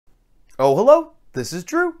Oh, hello! This is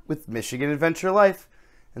Drew with Michigan Adventure Life,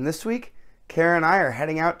 and this week, Kara and I are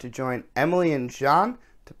heading out to join Emily and John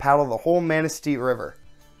to paddle the whole Manistee River.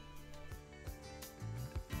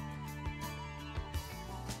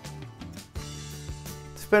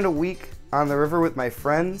 To spend a week on the river with my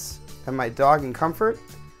friends and my dog in comfort,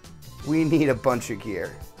 we need a bunch of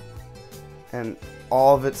gear, and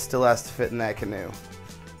all of it still has to fit in that canoe.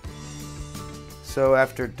 So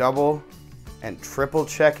after double and triple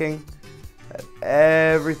checking that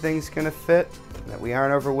everything's gonna fit, that we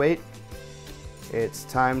aren't overweight, it's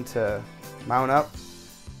time to mount up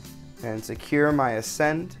and secure my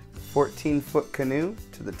Ascend 14-foot canoe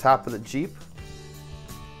to the top of the Jeep,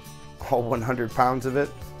 all 100 pounds of it.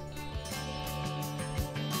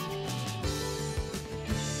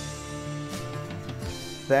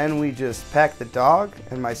 Then we just pack the dog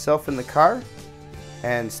and myself in the car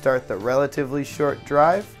and start the relatively short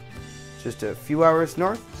drive just a few hours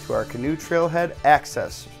north to our canoe trailhead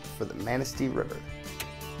access for the Manistee River.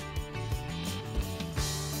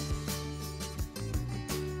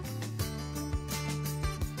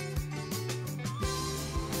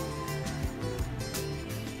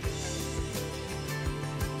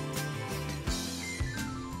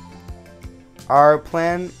 Our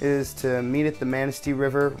plan is to meet at the Manistee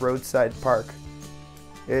River Roadside Park.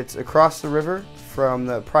 It's across the river from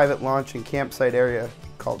the private launch and campsite area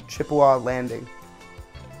called Chippewa Landing.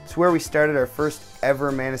 It's where we started our first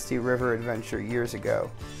ever Manistee River adventure years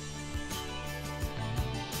ago.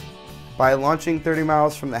 By launching 30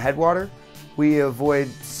 miles from the headwater, we avoid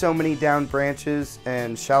so many down branches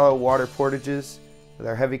and shallow water portages with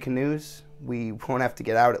our heavy canoes, we won't have to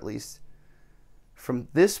get out at least. From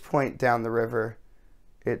this point down the river,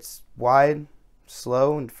 it's wide,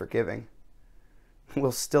 slow, and forgiving.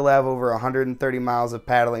 We'll still have over 130 miles of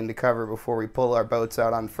paddling to cover before we pull our boats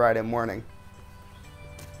out on Friday morning.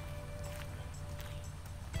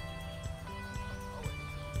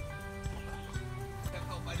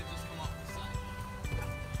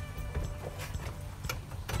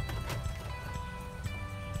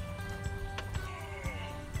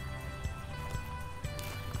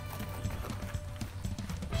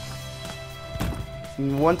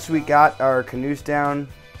 And once we got our canoes down,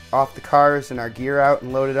 off the cars, and our gear out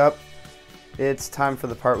and loaded up, it's time for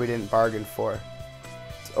the part we didn't bargain for.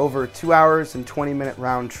 It's over 2 hours and 20-minute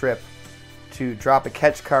round trip to drop a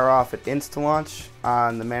catch car off at Insta-Launch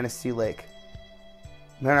on the Manistee Lake.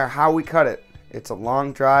 No matter how we cut it, it's a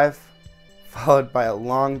long drive, followed by a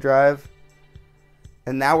long drive,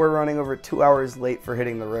 and now we're running over 2 hours late for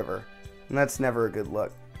hitting the river, and that's never a good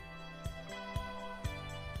look.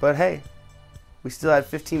 But hey, we still had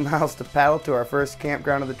 15 miles to paddle to our first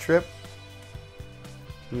campground of the trip,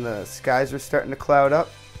 and the skies are starting to cloud up,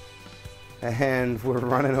 and we're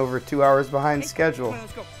running over 2 hours behind schedule.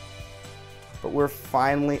 Let's go. But we're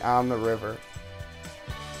finally on the river.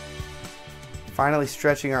 Finally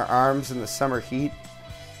stretching our arms in the summer heat,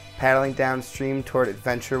 paddling downstream toward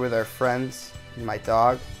adventure with our friends and my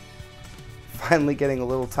dog. Finally getting a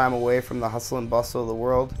little time away from the hustle and bustle of the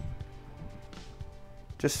world.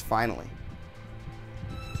 Just finally.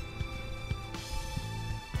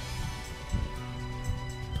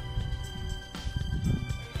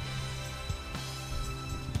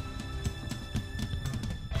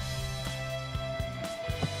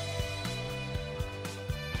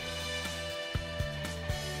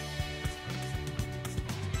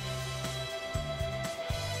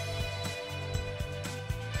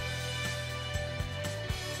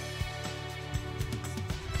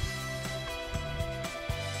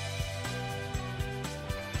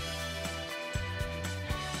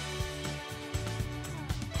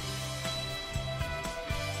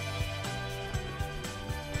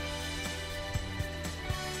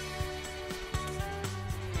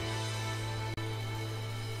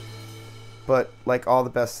 But like all the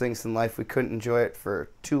best things in life, we couldn't enjoy it for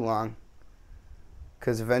too long,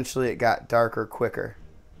 because eventually it got darker quicker.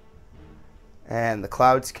 And the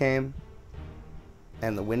clouds came,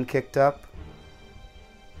 and the wind kicked up.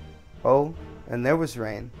 Oh, and there was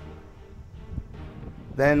rain.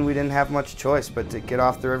 Then we didn't have much choice but to get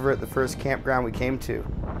off the river at the first campground we came to.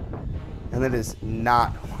 And that is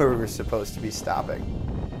not where we were supposed to be stopping.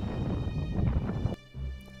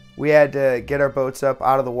 We had to get our boats up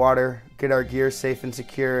out of the water, get our gear safe and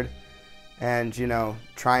secured, and, you know,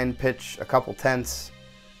 try and pitch a couple tents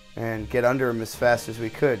and get under them as fast as we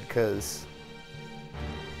could, because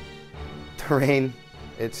the rain,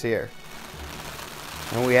 it's here.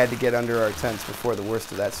 And we had to get under our tents before the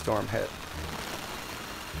worst of that storm hit.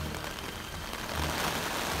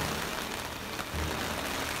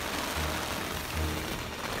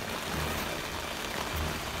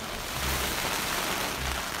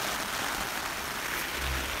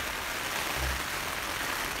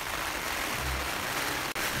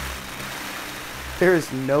 There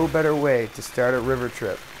is no better way to start a river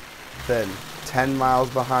trip than 10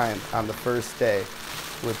 miles behind on the first day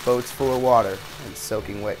with boats full of water and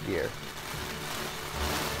soaking wet gear.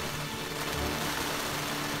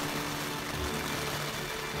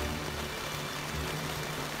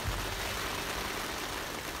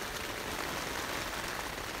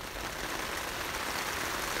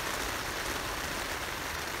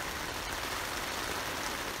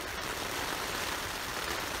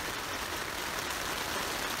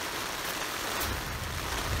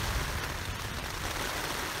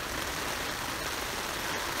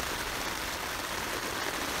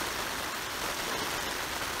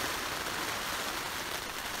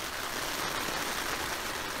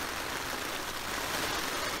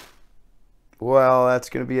 Well, that's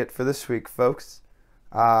going to be it for this week, folks.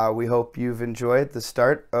 We hope you've enjoyed the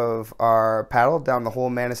start of our paddle down the whole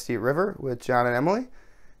Manistee River with John and Emily.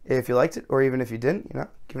 If you liked it, or even if you didn't,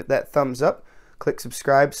 give it that thumbs up. Click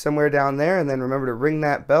subscribe somewhere down there, and then remember to ring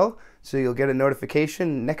that bell so you'll get a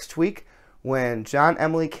notification next week when John,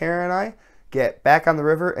 Emily, Kara, and I get back on the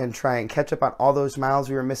river and try and catch up on all those miles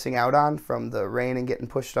we were missing out on from the rain and getting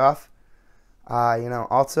pushed off.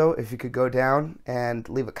 Also, if you could go down and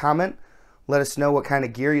leave a comment, let us know what kind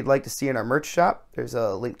of gear you'd like to see in our merch shop. There's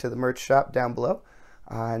a link to the merch shop down below.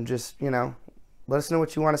 And just, let us know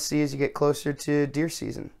what you want to see as you get closer to deer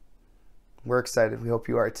season. We're excited. We hope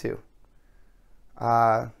you are too. This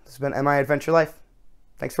has been MIAdventureLife.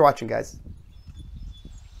 Thanks for watching, guys.